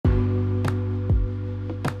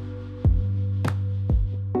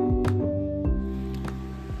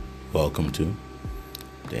Welcome to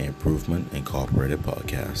the Improvement Incorporated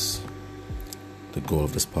podcast. The goal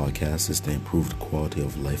of this podcast is to improve the quality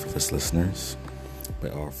of life of its listeners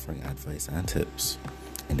by offering advice and tips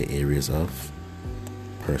in the areas of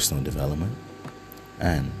personal development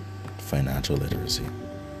and financial literacy.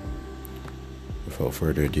 Without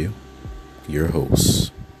further ado, your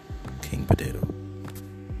host, King Potato.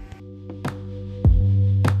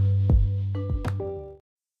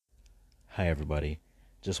 Hi everybody.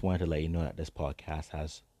 Just wanted to let you know that this podcast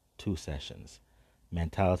has two sessions.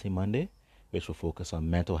 Mentality Monday, which will focus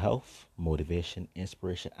on mental health, motivation,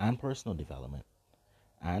 inspiration, and personal development.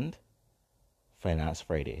 And Finance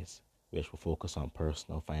Fridays, which will focus on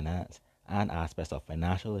personal finance and aspects of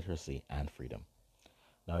financial literacy and freedom.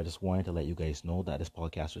 Now, I just wanted to let you guys know that this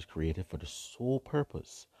podcast was created for the sole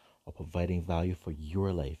purpose of providing value for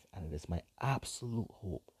your life, and it is my absolute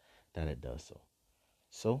hope that it does so.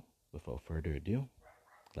 So, without further ado,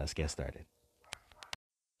 let's get started.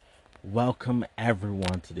 Welcome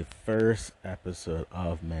everyone to the first episode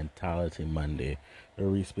of Mentality Monday, where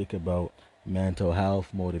we speak about mental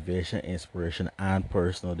health, motivation, inspiration, and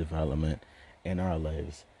personal development in our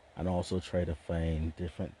lives, and also try to find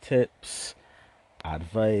different tips,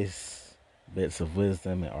 advice, bits of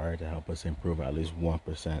wisdom in order to help us improve at least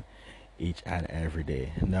 1% each and every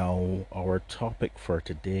day. Now, our topic for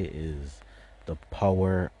today is the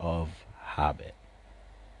power of habit.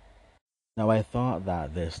 Now, I thought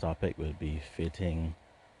that this topic would be fitting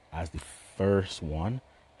as the first one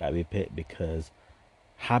that we picked because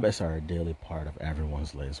habits are a daily part of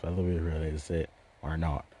everyone's lives, whether we realize it or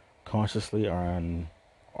not. Consciously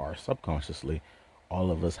or subconsciously,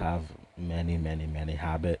 all of us have many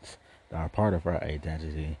habits that are part of our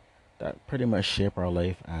identity that pretty much shape our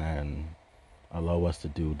life and allow us to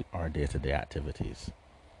do our day-to-day activities.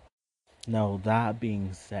 Now, that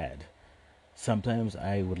being said, sometimes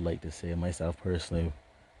I would like to say myself personally,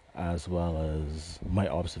 as well as my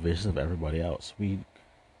observations of everybody else, we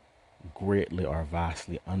greatly or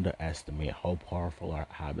vastly underestimate how powerful our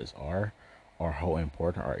habits are or how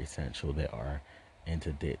important or essential they are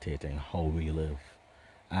into dictating how we live.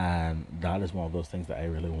 And that is one of those things that I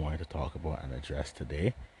really wanted to talk about and address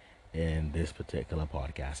today in this particular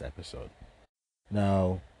podcast episode.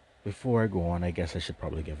 Now, before I go on, I guess I should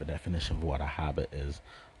probably give a definition of what a habit is.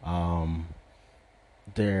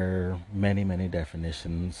 There are many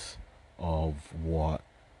definitions of what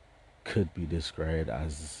could be described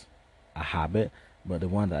as a habit, but the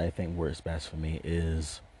one that I think works best for me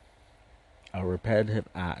is a repetitive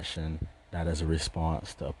action that is a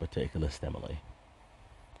response to a particular stimuli.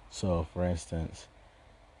 So, for instance,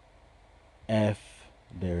 if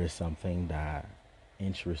there is something that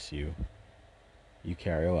interests you, you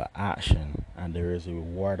carry out an action and there is a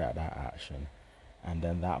reward at that action, and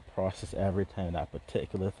then that process, every time that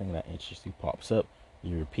particular thing that interests you pops up,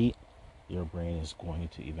 you repeat, your brain is going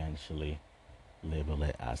to eventually label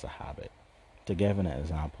it as a habit. To give an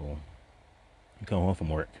example, you come home from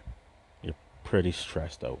work, you're pretty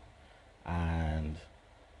stressed out, and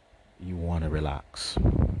you want to relax.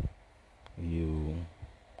 You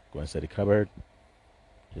go inside the cupboard,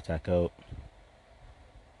 you take out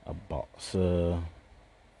a box of,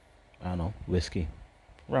 whiskey,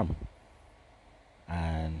 rum,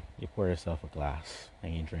 and you pour yourself a glass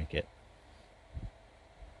and you drink it.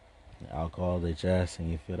 The alcohol digests and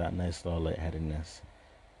you feel that nice little lightheadedness,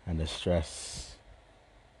 and the stress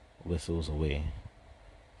whistles away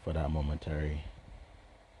for that momentary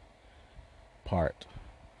part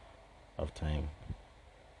of time,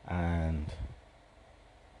 and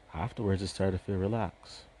afterwards you start to feel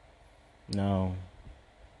relaxed. Now,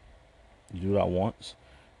 you do that once,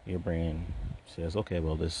 your brain says, okay,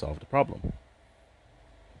 well, this solved the problem.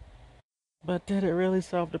 But did it really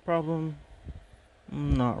solve the problem?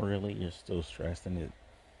 Not really. You're still stressed, and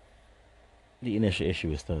the initial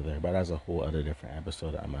issue is still there, but that's a whole other different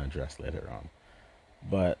episode that I'm going to address later on.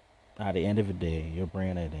 But at the end of the day, your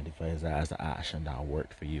brain identifies that as the action that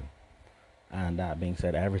worked for you. And that being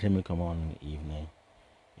said, every time you come on in the evening,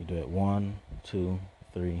 you do it 1, 2,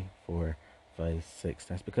 3, 4, 5, 6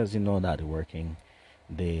 times, because you know that the working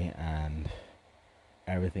day and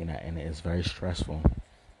everything that in it is very stressful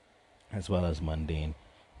as well as mundane.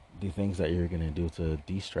 The things that you're going to do to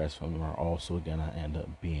de-stress from them are also going to end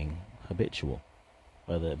up being habitual,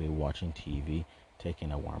 whether it be watching TV,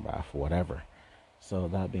 taking a warm bath, whatever. So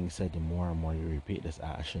that being said, the more and more you repeat this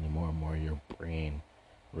action, the more and more your brain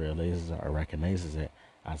realizes it or recognizes it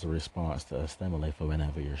as a response to a stimuli for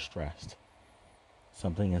whenever you're stressed.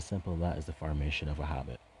 Something as simple as that is the formation of a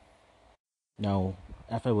habit. Now,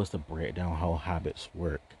 if I was to break down how habits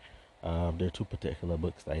work, there are two particular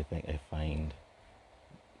books that I think I find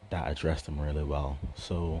that address them really well.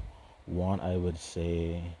 So, one, I would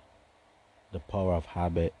say The Power of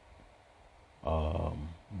Habit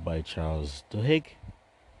by Charles Duhigg,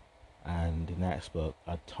 and the next book,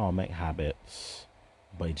 Atomic Habits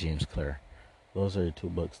by James Clear. Those are the two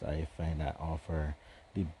books that I find that offer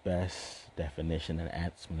the best definition and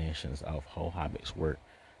explanations of how habits work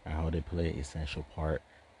and how they play an essential part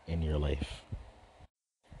in your life.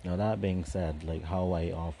 Now, that being said, like how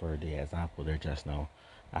I offered the example there just now,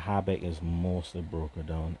 a habit is mostly broken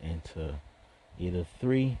down into either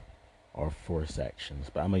 3 or 4 sections,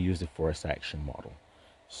 but I'm going to use the 4 section model.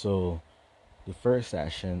 So, the first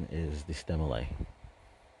section is the stimuli.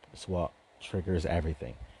 It's what triggers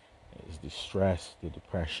everything. It's the stress, the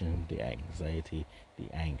depression, the anxiety,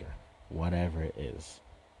 the anger, whatever it is,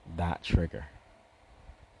 that trigger.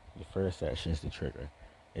 The first section is the trigger.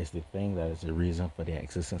 It's the thing that is the reason for the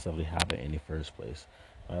existence of the habit in the first place.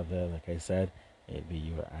 Whether, like I said, it be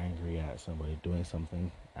you are angry at somebody doing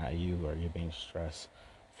something at you, or you're being stressed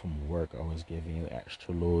from work, always giving you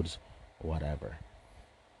extra loads, whatever.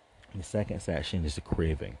 The second section is the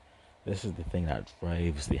craving. This is the thing that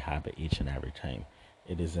drives the habit each and every time.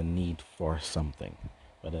 It is a need for something,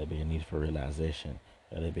 whether it be a need for realization,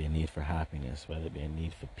 whether it be a need for happiness, whether it be a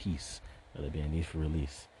need for peace, whether it be a need for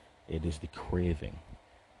release. It is the craving.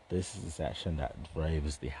 This is the section that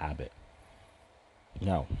drives the habit.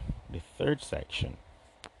 Now, the third section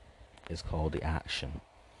is called the action.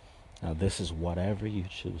 Now, this is whatever you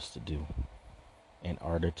choose to do in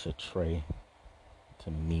order to try to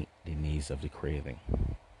meet the needs of the craving,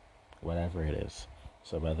 whatever it is.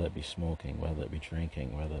 So whether it be smoking, whether it be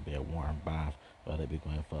drinking, whether it be a warm bath, whether it be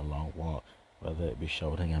going for a long walk, whether it be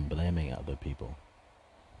shouting and blaming other people,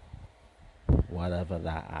 whatever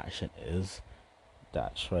that action is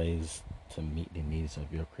that tries to meet the needs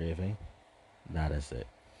of your craving, that is it.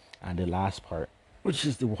 And the last part, which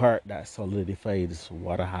is the part that solidifies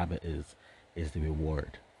what a habit is the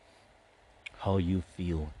reward. How you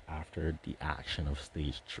feel after the action of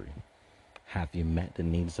stage 3. Have you met the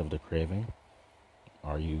needs of the craving?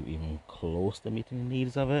 Are you even close to meeting the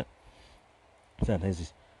needs of it?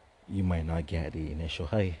 Sometimes you might not get the initial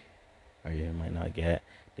high, or you might not get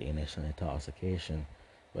the initial intoxication,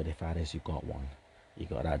 but the fact is you got one. You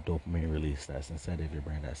got that dopamine release that's inside of your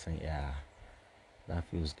brain that's saying, yeah, that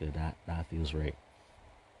feels good, that feels right.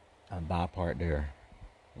 And that part there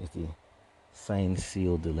is the sign,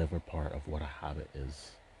 seal, deliver part of what a habit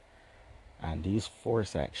is. And these 4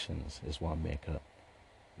 sections is what make up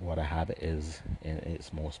what a habit is in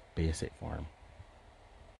its most basic form.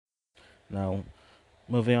 Now,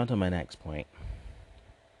 moving on to my next point.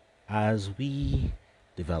 As we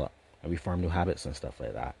develop and we form new habits and stuff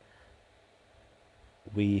like that,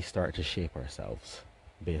 we start to shape ourselves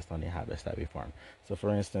based on the habits that we form. So, for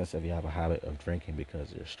instance, if you have a habit of drinking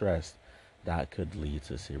because you're stressed, that could lead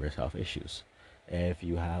to serious health issues. If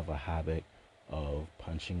you have a habit of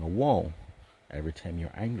punching a wall every time you're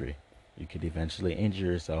angry, you could eventually injure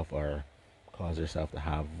yourself or cause yourself to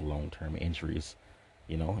have long-term injuries,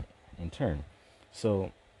 in turn.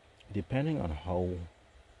 So, depending on how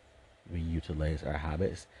we utilize our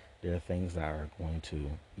habits, there are things that are going to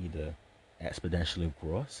either exponentially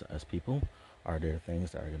grow us as people, or there are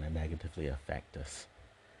things that are going to negatively affect us.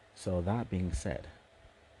 So, that being said,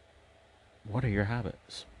 what are your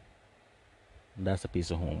habits? That's a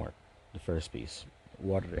piece of homework. The first piece.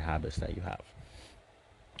 What are the habits that you have?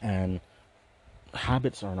 And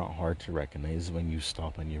habits are not hard to recognize when you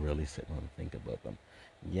stop and you really sit and think about them.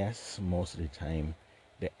 Yes, most of the time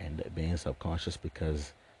they end up being subconscious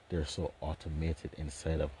because they're so automated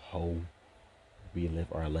inside of how we live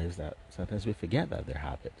our lives that sometimes we forget that they're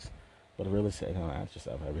habits. But really sit down and ask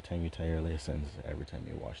yourself, every time you tie your lessons, every time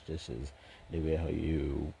you wash dishes, the way how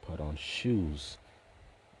you put on shoes,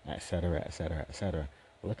 etc., etc., etc.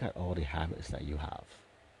 Look at all the habits that you have.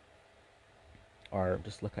 Or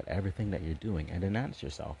just look at everything that you're doing and then ask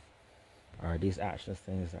yourself, are these actions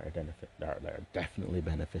things that are definitely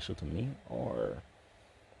beneficial to me, or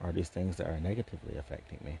are these things that are negatively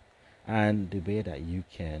affecting me? And the way that you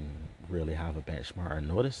can really have a benchmark or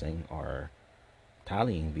noticing or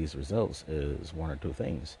tallying these results is 1 or 2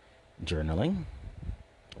 things. Journaling,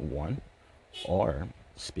 1, or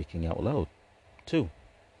speaking out loud, 2.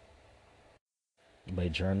 By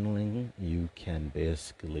journaling, you can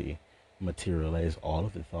basically materialize all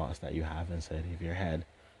of the thoughts that you have inside of your head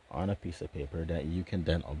on a piece of paper that you can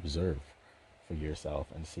then observe for yourself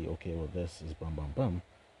and see, okay, well, this is bum bum bum,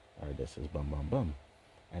 or this is bum bum bum.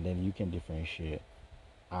 And then you can differentiate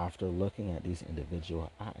after looking at these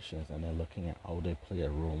individual actions and then looking at how they play a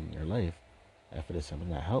role in your life, if it is something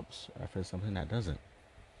that helps or if it's something that doesn't.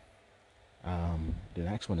 The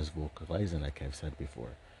next one is vocalizing, like I've said before.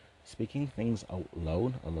 Speaking things out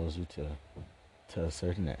loud allows you to a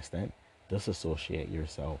certain extent, disassociate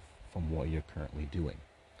yourself from what you're currently doing.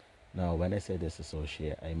 Now, when I say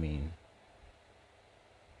disassociate, I mean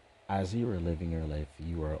as you are living your life,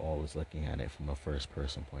 you are always looking at it from a first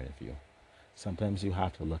person point of view. Sometimes you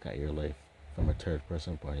have to look at your life from a third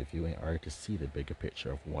person point of view in order to see the bigger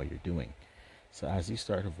picture of what you're doing. So as you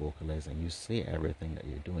start to vocalize and you say everything that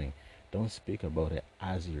you're doing, don't speak about it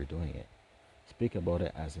as you're doing it. Speak about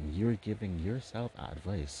it as in you're giving yourself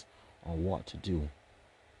advice on what to do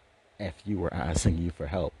if you were asking you for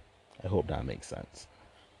help. I hope that makes sense.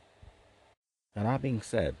 Now that being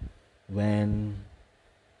said, when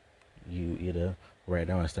you either write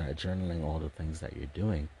down and start journaling all the things that you're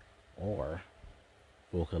doing or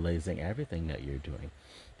vocalizing everything that you're doing,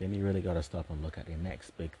 then you really got to stop and look at the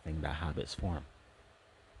next big thing that habits form: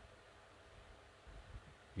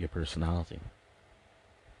 your personality.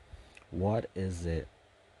 What is it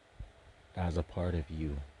as a part of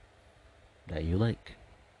you that you like?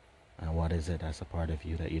 And what is it as a part of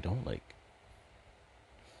you that you don't like?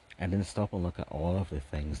 And then stop and look at all of the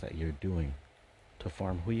things that you're doing to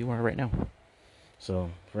form who you are right now.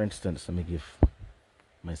 So, for instance, let me give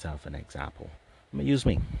myself an example. I'm going to use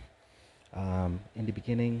me. In the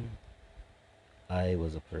beginning, I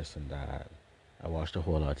was a person that I watched a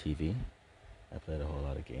whole lot of TV. I played a whole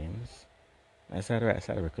lot of games, etc.,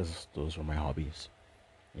 etc., because those were my hobbies.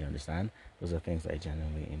 You understand? Those are things that I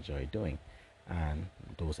genuinely enjoy doing. And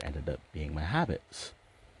those ended up being my habits.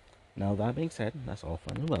 Now, that being said, that's all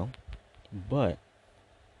fun and well. But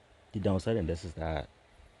the downside in this is that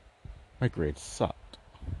my grades sucked.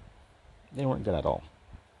 They weren't good at all.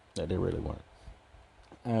 They really weren't.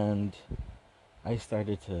 And I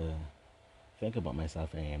started to think about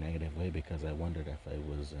myself in a negative way because I wondered if I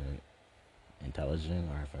wasn't intelligent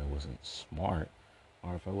or if I wasn't smart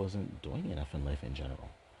or if I wasn't doing enough in life in general.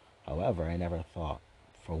 However, I never thought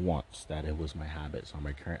for once that it was my habits or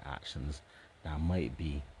my current actions that might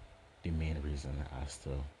be the main reason as to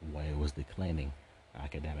why I was declining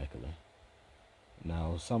academically.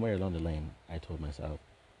 Now, somewhere along the lane, I told myself,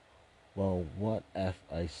 well, what if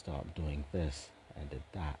I stopped doing this and did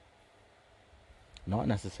that? Not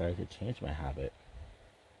necessarily to change my habit,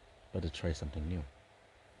 but to try something new.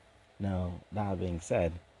 Now, that being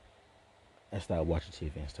said, I started watching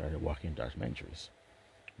TV and started watching documentaries.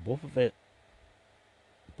 Both of it,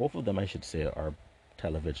 both of them, I should say, are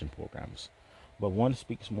television programs. But one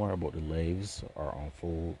speaks more about the lives or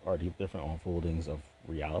the different unfoldings of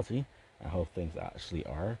reality and how things actually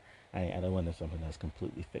are. And the other one is something that's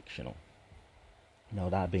completely fictional. Now,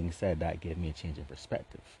 that being said, that gave me a change in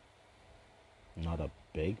perspective. Not a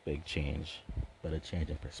big change, but a change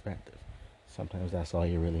in perspective. Sometimes that's all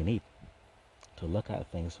you really need. To look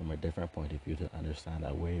at things from a different point of view, to understand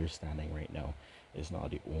that where you're standing right now is not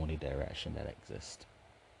the only direction that exists.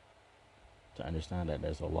 To understand that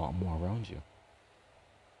there's a lot more around you.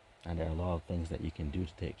 And there are a lot of things that you can do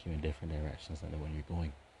to take you in different directions than the one you're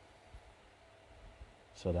going.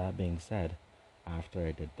 So that being said, after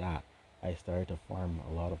I did that, I started to form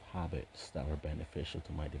a lot of habits that were beneficial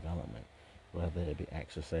to my development. Whether it be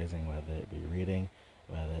exercising, whether it be reading,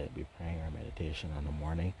 whether it be praying or meditation in the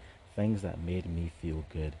morning. Things that made me feel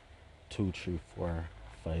good 2, 3, 4,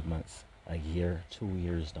 5 months, a year, 2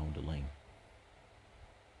 years down the line.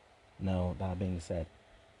 Now, that being said,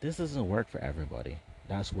 this doesn't work for everybody.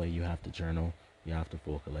 That's why you have to journal, you have to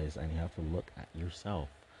vocalize, and you have to look at yourself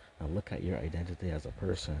and look at your identity as a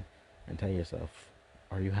person and tell yourself,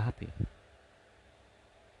 are you happy?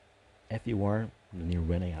 If you weren't, then you're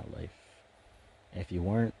winning at life. If you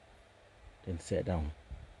weren't, then sit down,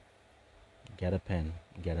 get a pen,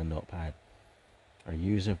 get a notepad, or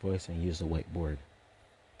use your voice and use the whiteboard.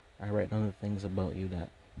 I write down the things about you that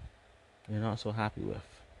you're not so happy with,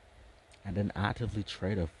 and then actively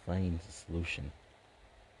try to find a solution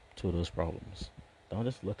to those problems. Don't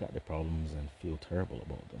just look at the problems and feel terrible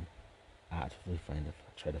about them. Actively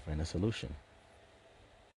try to find a solution.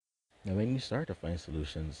 Now, when you start to find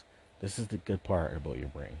solutions, this is the good part about your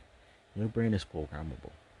brain. Your brain is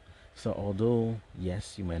programmable. So although,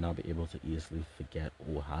 yes, you might not be able to easily forget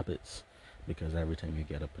old habits because every time you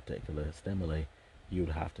get a particular stimuli, you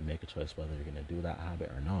would have to make a choice whether you're going to do that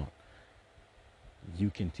habit or not. You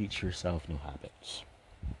can teach yourself new habits.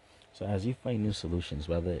 So as you find new solutions,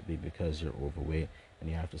 whether it be because you're overweight and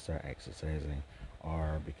you have to start exercising,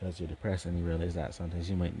 or because you're depressed and you realize that sometimes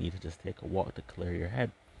you might need to just take a walk to clear your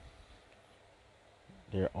head,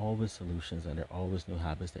 there are always solutions and there are always new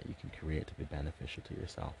habits that you can create to be beneficial to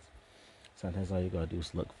yourself. Sometimes all you gotta do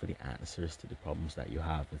is look for the answers to the problems that you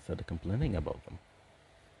have instead of complaining about them.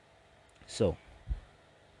 So,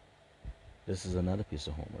 this is another piece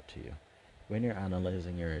of homework to you. When you're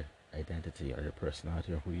analyzing your identity or your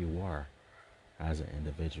personality or who you are as an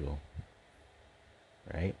individual,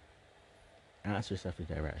 right? Ask yourself the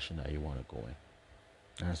direction that you want to go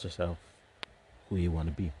in. Ask yourself who you want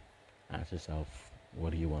to be. Ask yourself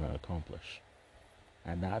what do you want to accomplish.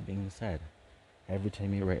 And that being said, every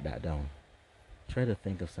time you write that down, try to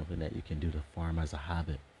think of something that you can do to form as a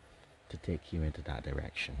habit to take you into that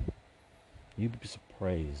direction. You'd be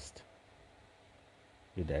surprised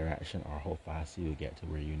your direction or how fast you will get to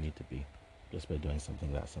where you need to be just by doing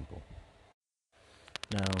something that simple.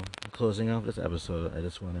 Now, closing off this episode, I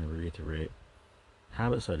just want to reiterate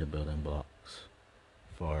habits are the building blocks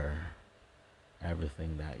for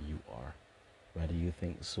everything that you are, whether you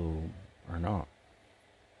think so or not.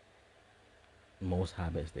 Most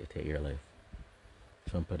habits dictate your life.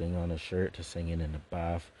 From putting on a shirt to singing in the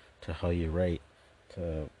bath to how you write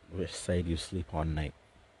to which side you sleep on night.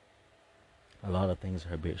 A lot of things are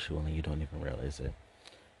habitual and you don't even realize it.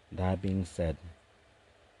 That being said,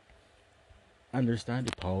 understand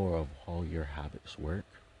the power of how your habits work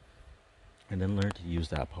and then learn to use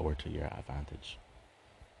that power to your advantage.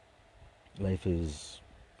 Life is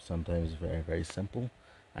sometimes very, very simple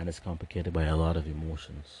and it's complicated by a lot of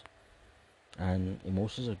emotions. And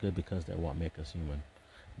emotions are good because they're what make us human.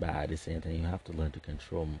 But at the same time, you have to learn to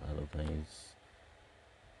control them. Otherwise,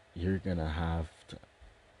 you're going to have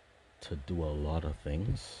to do a lot of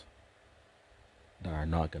things that are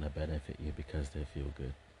not going to benefit you because they feel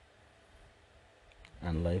good.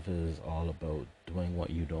 And life is all about doing what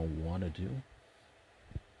you don't want to do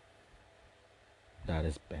that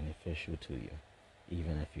is beneficial to you,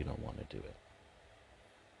 even if you don't want to do it.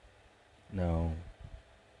 Now,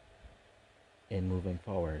 in moving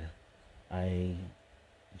forward, I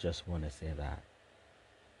just want to say that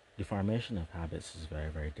the formation of habits is very,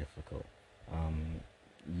 very difficult.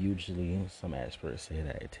 Usually, some experts say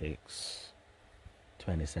that it takes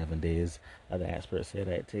 27 days. Other experts say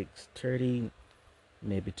that it takes 30,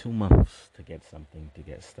 maybe 2 months to get something to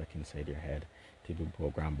get stuck inside your head, to be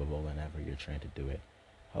programmable whenever you're trying to do it.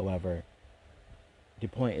 However, the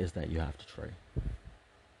point is that you have to try.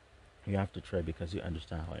 You have to try because you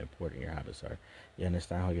understand how important your habits are. You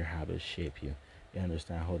understand how your habits shape you. You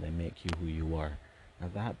understand how they make you who you are. Now,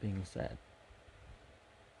 that being said,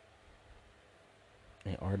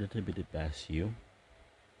 in order to be the best you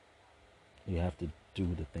have to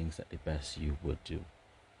do the things that the best you would do.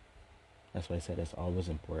 That's why I said it's always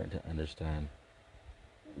important to understand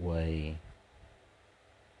why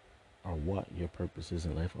or what your purpose is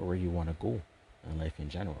in life or where you want to go in life in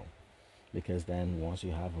general. Because then once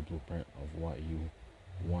you have a blueprint of what you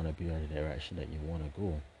want to be or the direction that you want to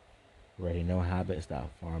go, you already know habits that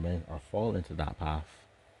form in or fall into that path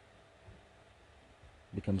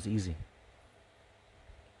becomes easy.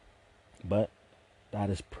 But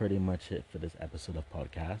that is pretty much it for this episode of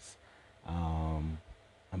podcast. I'm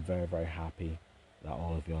very, very happy that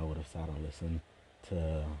all of y'all would have sat and listened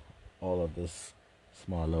to all of this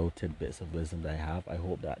small little tidbits of wisdom that I have. I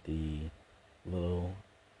hope that the little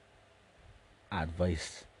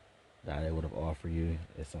advice that I would have offered you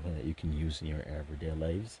is something that you can use in your everyday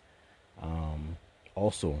lives.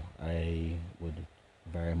 Also, I would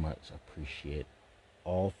very much appreciate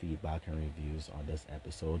all feedback and reviews on this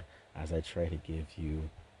episode as I try to give you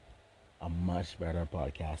a much better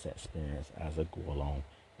podcast experience as I go along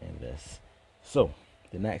in this. So,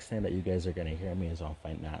 the next time that you guys are going to hear me is on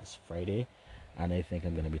Finance Friday, and I think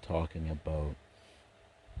I'm going to be talking about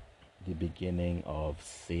the beginning of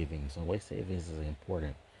savings and why savings is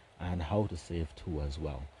important and how to save too as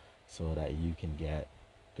well, so that you can get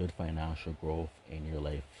good financial growth in your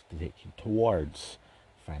life to take you towards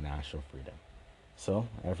financial freedom. So,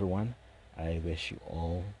 everyone, I wish you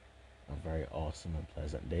all a very awesome and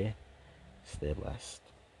pleasant day. Stay blessed.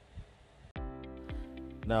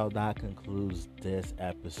 Now, that concludes this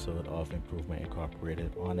episode of Improvement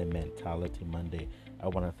Incorporated on a Mentality Monday. I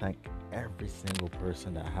want to thank every single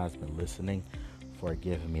person that has been listening for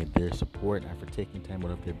giving me their support and for taking time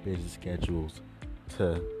out of their busy schedules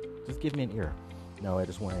to just give me an ear. Now, I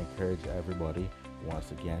just want to encourage everybody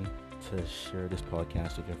once again to share this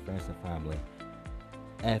podcast with your friends and family.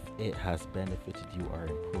 If it has benefited you or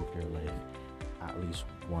improved your life at least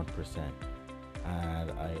 1%.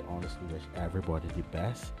 And I honestly wish everybody the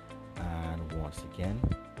best. And once again,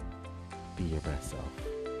 be your best self.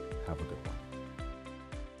 Have a good one.